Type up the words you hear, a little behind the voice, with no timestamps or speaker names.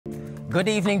Good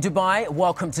evening, Dubai.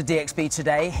 Welcome to DXB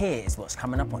Today. Here's what's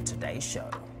coming up on today's show.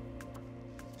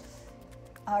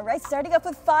 All right, starting off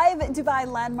with 5 Dubai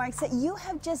landmarks that you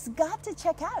have just got to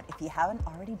check out if you haven't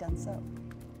already done so.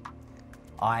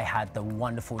 I had the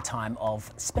wonderful time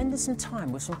of spending some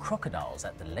time with some crocodiles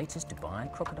at the latest Dubai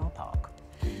Crocodile Park.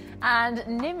 And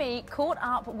Nimi caught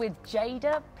up with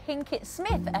Jada Pinkett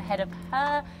Smith ahead of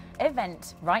her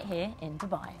event right here in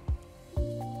Dubai.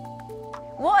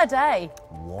 What a day.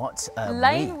 What a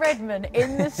Lane week. Redmond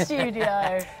in the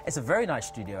studio. It's a very nice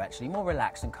studio, actually, more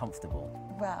relaxed and comfortable.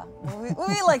 Wow,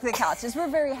 we like the couches. We're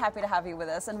very happy to have you with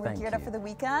us, and we're Thank geared up you. for the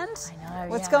weekend. I know,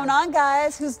 What's yeah. going on,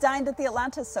 guys? Who's dined at the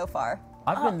Atlantis so far?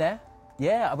 I've been there.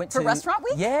 Yeah, I went For to... Restaurant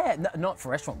Week? Yeah, not for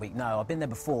Restaurant Week, no. I've been there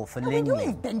before for Ling You Ling.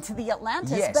 have been to the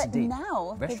Atlantis, Yes, but indeed.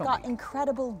 now they've Restaurant got Week.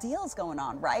 incredible deals going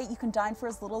on, right? You can dine for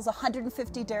as little as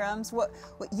 150 dirhams.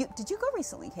 Did you go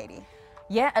recently, Katie?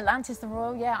 Yeah, Atlantis the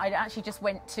Royal. Yeah, I actually just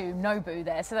went to Nobu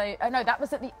there. So no, that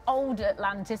was at the old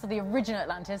Atlantis, or the original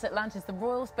Atlantis, Atlantis the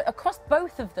Royals. But across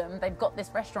both of them, they've got this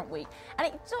restaurant week, and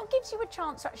it sort of gives you a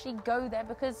chance to actually go there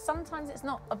because sometimes it's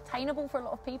not obtainable for a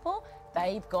lot of people.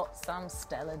 They've got some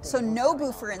stellar deals. So going Nobu,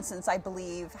 on. for instance, I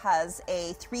believe has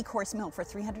a 3-course meal for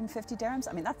 350 dirhams.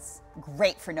 I mean, that's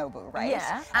great for Nobu, right?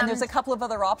 Yeah, And there's a and- couple of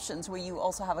other options where you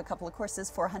also have a couple of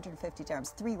courses for 150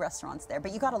 dirhams, 3 restaurants there.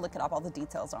 But you got to look it up. All the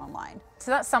details are online. So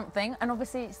that's something, and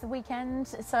obviously it's the weekend,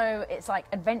 so it's like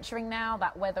adventuring now.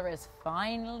 That weather is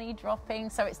finally dropping,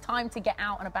 so it's time to get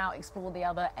out and about, explore the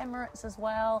other Emirates as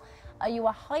well. Are you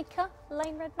a hiker,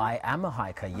 Lane Redmond? I am a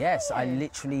hiker, yes. I you?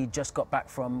 literally just got back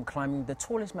from climbing the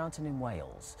tallest mountain in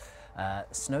Wales, Mount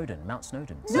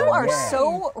Snowdon. You are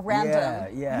so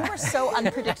random. Yeah. You are so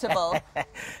unpredictable.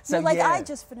 So, You're like, yeah. I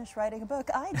just finished writing a book.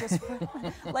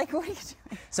 Like, what are you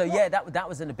doing? So yeah, that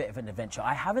was a bit of an adventure.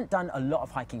 I haven't done a lot of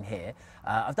hiking here.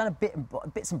 I've done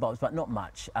bits and bobs, but not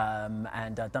much.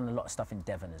 And I've done a lot of stuff in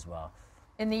Devon as well.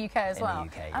 In the UK as In the well.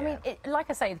 UK, I mean, yeah.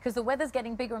 like I say, because the weather's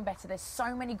getting bigger and better, there's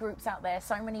so many groups out there,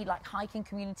 so many like hiking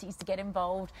communities to get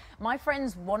involved. My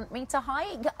friends want me to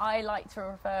hike. I like to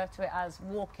refer to it as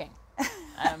walking.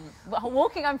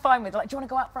 Walking I'm fine with. Like, do you want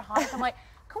to go out for a hike? I'm like,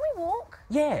 can we walk?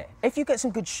 Yeah, if you get some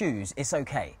good shoes, it's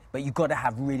okay. But you've got to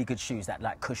have really good shoes that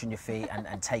like cushion your feet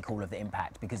and take all of the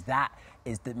impact, because that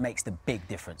makes the big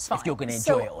difference if you're going to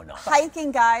enjoy it or not.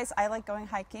 Hiking, guys, I like going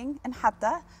hiking in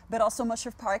Hatta, but also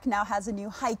Mushrif Park now has a new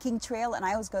hiking trail, and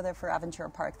I always go there for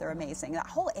Aventura Park. They're amazing. That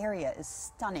whole area is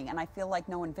stunning, and I feel like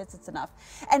no one visits enough.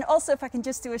 And also, if I can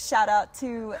just do a shout out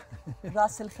to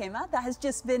Ras Al Khaimah, that has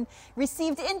just been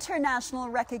received international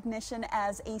recognition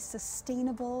as a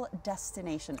sustainable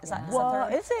destination. Is that What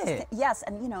the is it? Yes,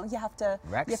 and you have to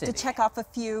City. check off a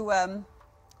few.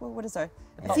 What is there?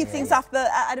 A Yeah, few yeah, things yeah. off the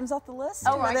items off the list.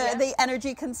 Oh, right, yeah. The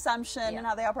energy consumption and Yeah.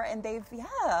 how they operate, and they've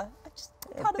I just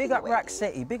proud of Big the up UAE. Rack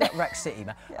City, big up Rack City,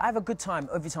 man. I have a good time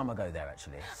every time I go there,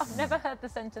 actually. I've never heard the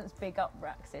sentence "big up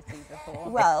Rack City" before.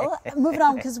 Well, moving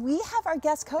on, because we have our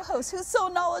guest co-host who's so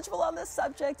knowledgeable on this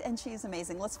subject, and she's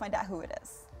amazing. Let's find out who it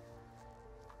is.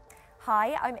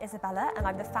 Hi, I'm Isabella, and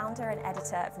I'm the founder and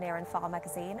editor of Near and Far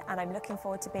magazine, and I'm looking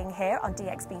forward to being here on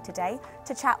DXB today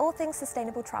to chat all things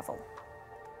sustainable travel.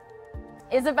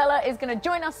 Isabella is going to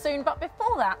join us soon, but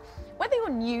before that, whether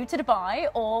you're new to Dubai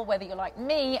or whether you're like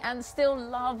me and still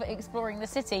love exploring the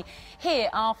city, here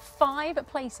are 5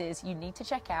 places you need to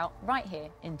check out right here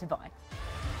in Dubai.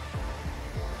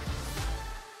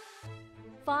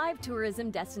 5 tourism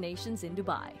destinations in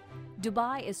Dubai.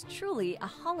 Dubai is truly a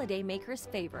holidaymaker's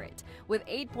favorite, with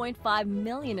 8.5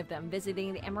 million of them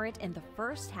visiting the Emirate in the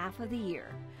first half of the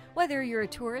year. Whether you're a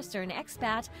tourist or an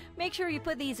expat, make sure you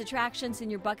put these attractions in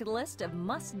your bucket list of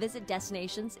must-visit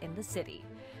destinations in the city.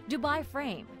 Dubai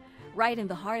Frame. Right in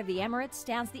the heart of the Emirates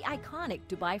stands the iconic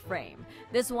Dubai Frame.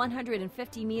 This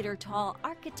 150-meter tall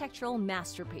architectural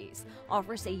masterpiece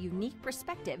offers a unique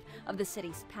perspective of the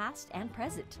city's past and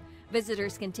present.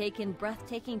 Visitors can take in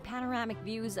breathtaking panoramic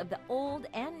views of the old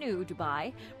and new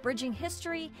Dubai, bridging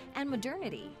history and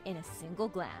modernity in a single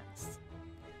glance.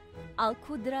 Al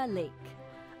Qudra Lake.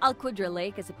 Al Qudra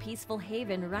Lake is a peaceful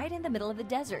haven right in the middle of the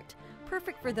desert,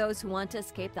 perfect for those who want to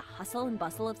escape the hustle and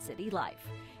bustle of city life.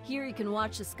 Here you can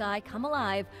watch the sky come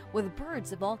alive with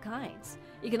birds of all kinds.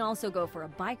 You can also go for a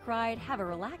bike ride, have a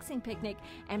relaxing picnic,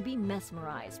 and be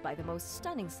mesmerized by the most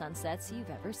stunning sunsets you've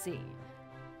ever seen.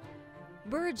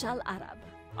 Burj Al Arab.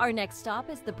 Our next stop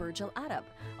is the Burj Al Arab,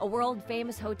 a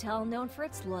world-famous hotel known for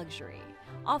its luxury.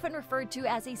 Often referred to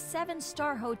as a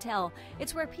 7-star hotel,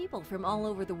 it's where people from all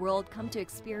over the world come to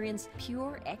experience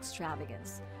pure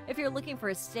extravagance. If you're looking for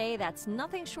a stay that's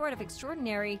nothing short of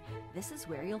extraordinary, this is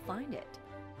where you'll find it.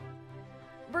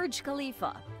 Burj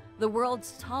Khalifa. The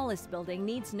world's tallest building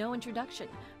needs no introduction.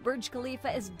 Burj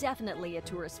Khalifa is definitely a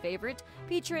tourist favorite,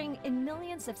 featuring in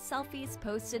millions of selfies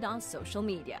posted on social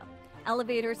media.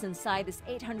 Elevators inside this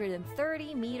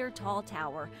 830-meter-tall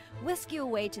tower whisk you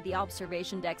away to the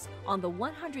observation decks on the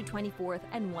 124th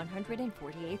and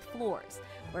 148th floors,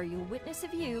 where you'll witness a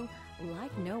view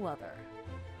like no other.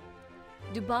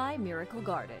 Dubai Miracle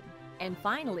Garden. And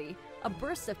finally, a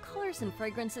burst of colors and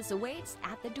fragrances awaits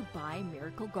at the Dubai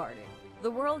Miracle Garden, the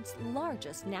world's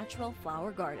largest natural flower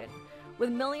garden.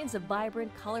 With millions of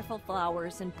vibrant, colorful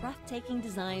flowers and breathtaking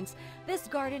designs, this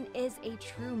garden is a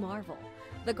true marvel.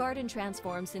 The garden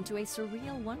transforms into a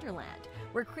surreal wonderland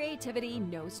where creativity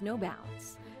knows no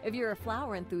bounds. If you're a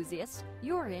flower enthusiast,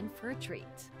 you're in for a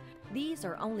treat. These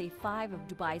are only 5 of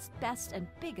Dubai's best and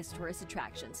biggest tourist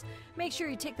attractions. Make sure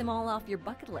you tick them all off your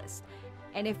bucket list.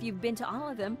 And if you've been to all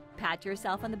of them, pat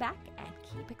yourself on the back and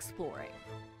keep exploring.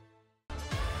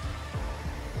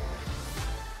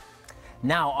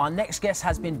 Now, our next guest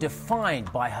has been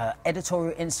defined by her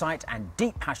editorial insight and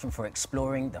deep passion for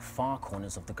exploring the far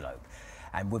corners of the globe.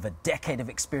 And with a decade of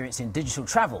experience in digital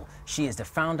travel, she is the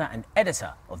founder and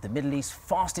editor of the Middle East's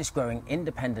fastest growing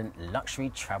independent luxury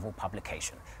travel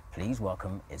publication. Please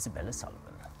welcome Isabella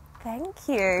Sullivan. Thank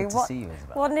you. Good to see you,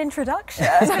 Isabella. What an introduction.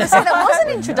 I was going to say, that was an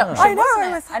introduction. I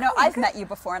know. I know. I've met you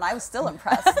before, and I was still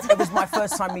impressed. It was my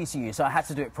first time meeting you, so I had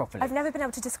to do it properly. I've never been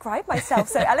able to describe myself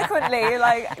so eloquently.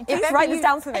 Like, please write this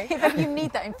down for me. If ever you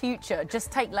need that in future, just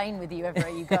take Lane with you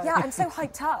everywhere you go. Yeah, I'm so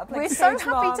hyped up. Like, We're so stage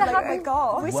happy mom, to like, have oh you.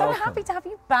 God. We're so Welcome. happy to have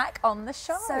you back on the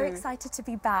show. So excited to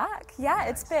be back. Yeah,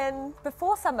 it's been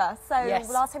before summer. So Yes.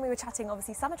 last time we were chatting,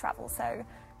 obviously summer travel. So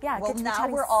yeah, Well, good to be now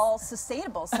chatting. we're all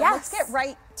sustainable, so Yes. let's get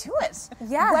right to it.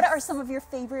 Yes. What are some of your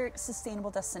favorite sustainable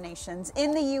destinations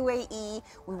in the UAE?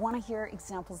 We want to hear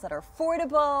examples that are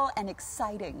affordable and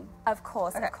exciting. Of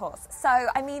course, Okay. of course. So,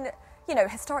 I mean, you know,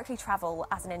 historically travel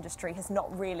as an industry has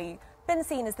not really been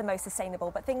seen as the most sustainable,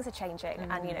 but things are changing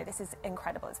and, you know, this is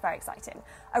incredible. It's very exciting.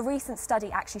 A recent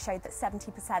study actually showed that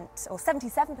 70% or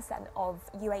 77% of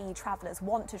UAE travellers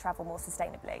want to travel more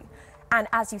sustainably. And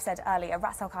as you said earlier,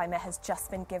 Ras Al Khaimah has just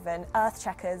been given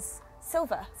Earthchecker's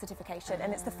silver certification,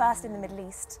 and it's the first in the Middle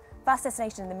East, first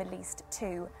destination in the Middle East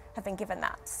to have been given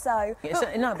that. So,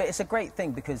 No, but it's a great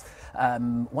thing because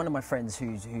one of my friends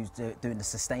who's doing the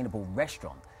sustainable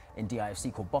restaurant in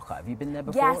DIFC called Boca. Have you been there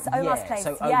before? Yes, Omar's place,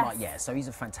 So Omar, yes. yeah, so he's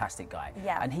a fantastic guy.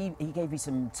 Yeah. And he gave me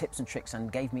some tips and tricks and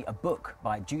gave me a book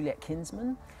by Juliet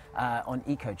Kinsman on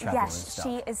eco-travel and yes, stuff.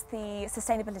 she is the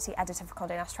sustainability editor for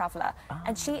Condé Nast Traveller,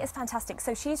 and she is fantastic.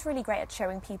 So she's really great at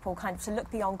showing people kind of to look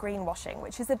beyond greenwashing,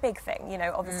 which is a big thing. You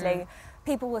know, obviously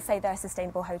people will say they're a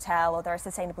sustainable hotel or they're a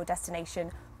sustainable destination,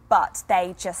 but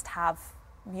they just have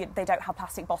they don't have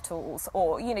plastic bottles,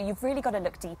 or, you know, you've really got to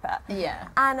look deeper. Yeah.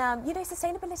 And, you know,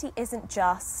 sustainability isn't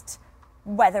just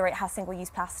whether it has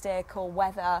single-use plastic or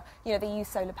whether, you know, they use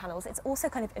solar panels. It's also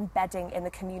kind of embedding in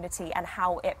the community and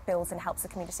how it builds and helps the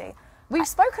community. We've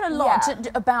spoken a lot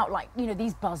Yeah. about, like, you know,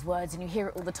 these buzzwords, and you hear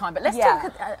it all the time. But let's Yeah.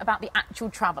 talk about the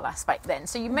actual travel aspect then.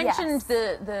 So you mentioned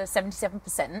the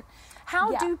 77%.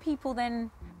 How Yeah. do people then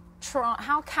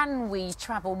how can we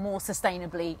travel more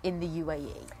sustainably in the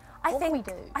UAE? What can we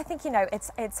do? I think, you know,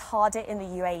 it's harder in the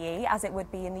UAE as it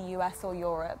would be in the US or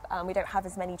Europe. We don't have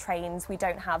as many trains. We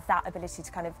don't have that ability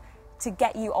to kind of to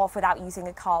get you off without using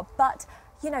a car. But,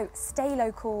 you know, stay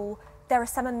local. There are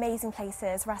some amazing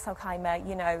places. Ras Al Khaimah,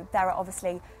 you know, there are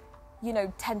obviously, you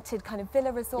know, tented kind of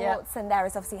villa resorts, and there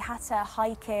is obviously Hatta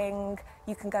hiking.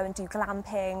 You can go and do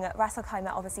glamping. Ras Al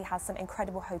Khaimah obviously has some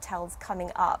incredible hotels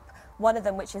coming up. One of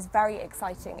them, which is very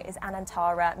exciting, is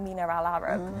Anantara Mina Al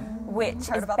Arab, which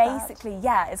is basically,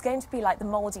 it's going to be like the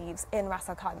Maldives in Ras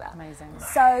Al Khaimah. Amazing.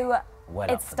 So Well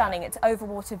up it's for stunning. that. It's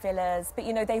overwater villas, but,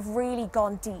 you know, they've really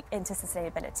gone deep into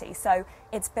sustainability. So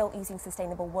it's built using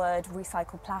sustainable wood,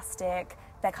 recycled plastic.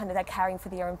 They're caring for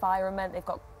their environment. They've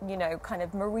got, you know, kind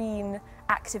of marine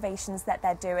activations that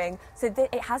they're doing. So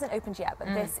it hasn't opened yet, but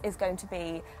this is going to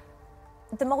be.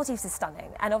 The Maldives is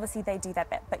stunning, and obviously they do their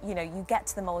bit, but, you know, you get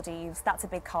to the Maldives, that's a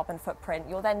big carbon footprint.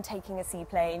 You're then taking a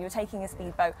seaplane, you're taking a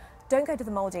speedboat. Don't go to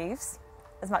the Maldives,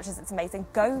 as much as it's amazing.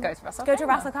 Go to Ras Al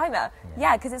Khaimah.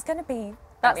 Yeah, because it's going to be.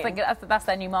 That's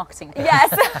their new marketing pitch.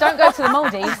 Yes. Don't go to the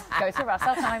Maldives, go to Ras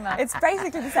Al Khaimah. It's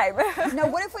basically the same. Now,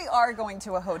 what if we are going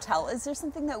to a hotel? Is there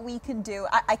something that we can do?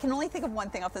 I can only think of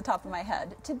one thing off the top of my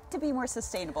head to be more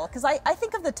sustainable, because I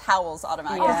think of the towels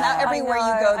automatically. Yeah. Now everywhere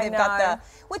I know, you go, they've got I know.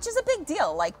 which is a big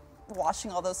deal, like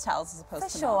washing all those towels as opposed For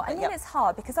to sure. not. I But mean, it's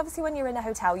hard because obviously when you're in a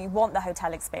hotel, you want the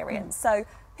hotel experience. So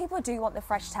people do want the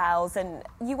fresh towels, and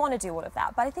you want to do all of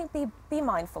that. But I think be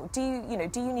mindful. Do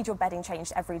you need your bedding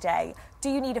changed every day? Do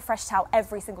you need a fresh towel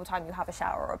every single time you have a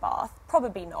shower or a bath?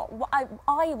 Probably not.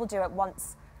 I will do it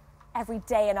once every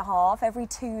day and a half, every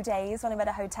 2 days when I'm at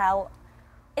a hotel.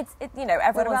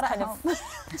 Everyone's kind of.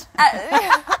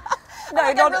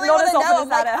 No, not as often as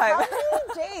that at home.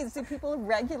 How many days do people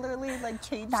regularly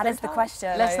change? That is the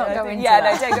question. Let's not go into that.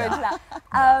 that. No, don't go into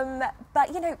that.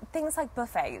 But things like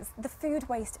buffets, the food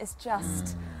waste is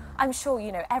just. I'm sure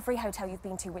every hotel you've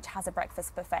been to which has a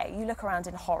breakfast buffet, you look around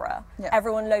in horror. Yeah.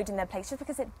 Everyone loading their plates. Just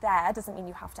because it's there doesn't mean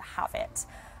you have to have it.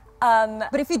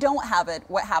 But if you don't have it,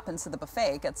 what happens to the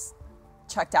buffet? It gets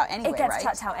chucked out anyway, right? It gets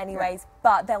chucked out anyways,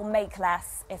 but they'll make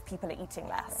less if people are eating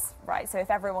less, right? So if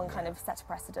everyone kind of set a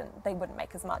precedent, they wouldn't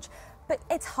make as much. But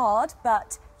it's hard,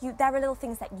 but there are little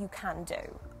things that you can do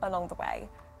along the way.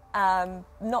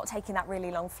 Not taking that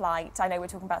really long flight. I know we're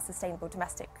talking about sustainable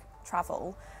domestic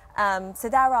travel. So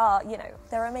there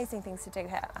are amazing things to do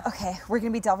here. Okay, we're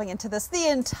going to be delving into this the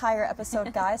entire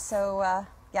episode, guys. So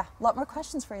yeah, a lot more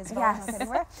questions for you, Isabella. Yes. Don't go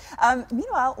anywhere.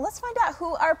 Meanwhile, let's find out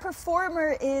who our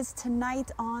performer is tonight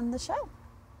on the show.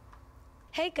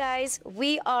 Hey guys,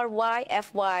 we are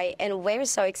YFY and we're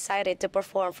so excited to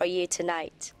perform for you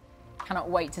tonight. Cannot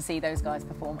wait to see those guys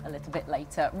perform a little bit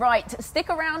later. Right, stick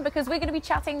around because we're going to be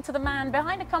chatting to the man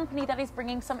behind a company that is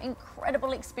bringing some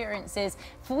incredible experiences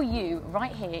for you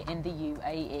right here in the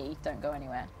UAE. Don't go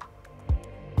anywhere.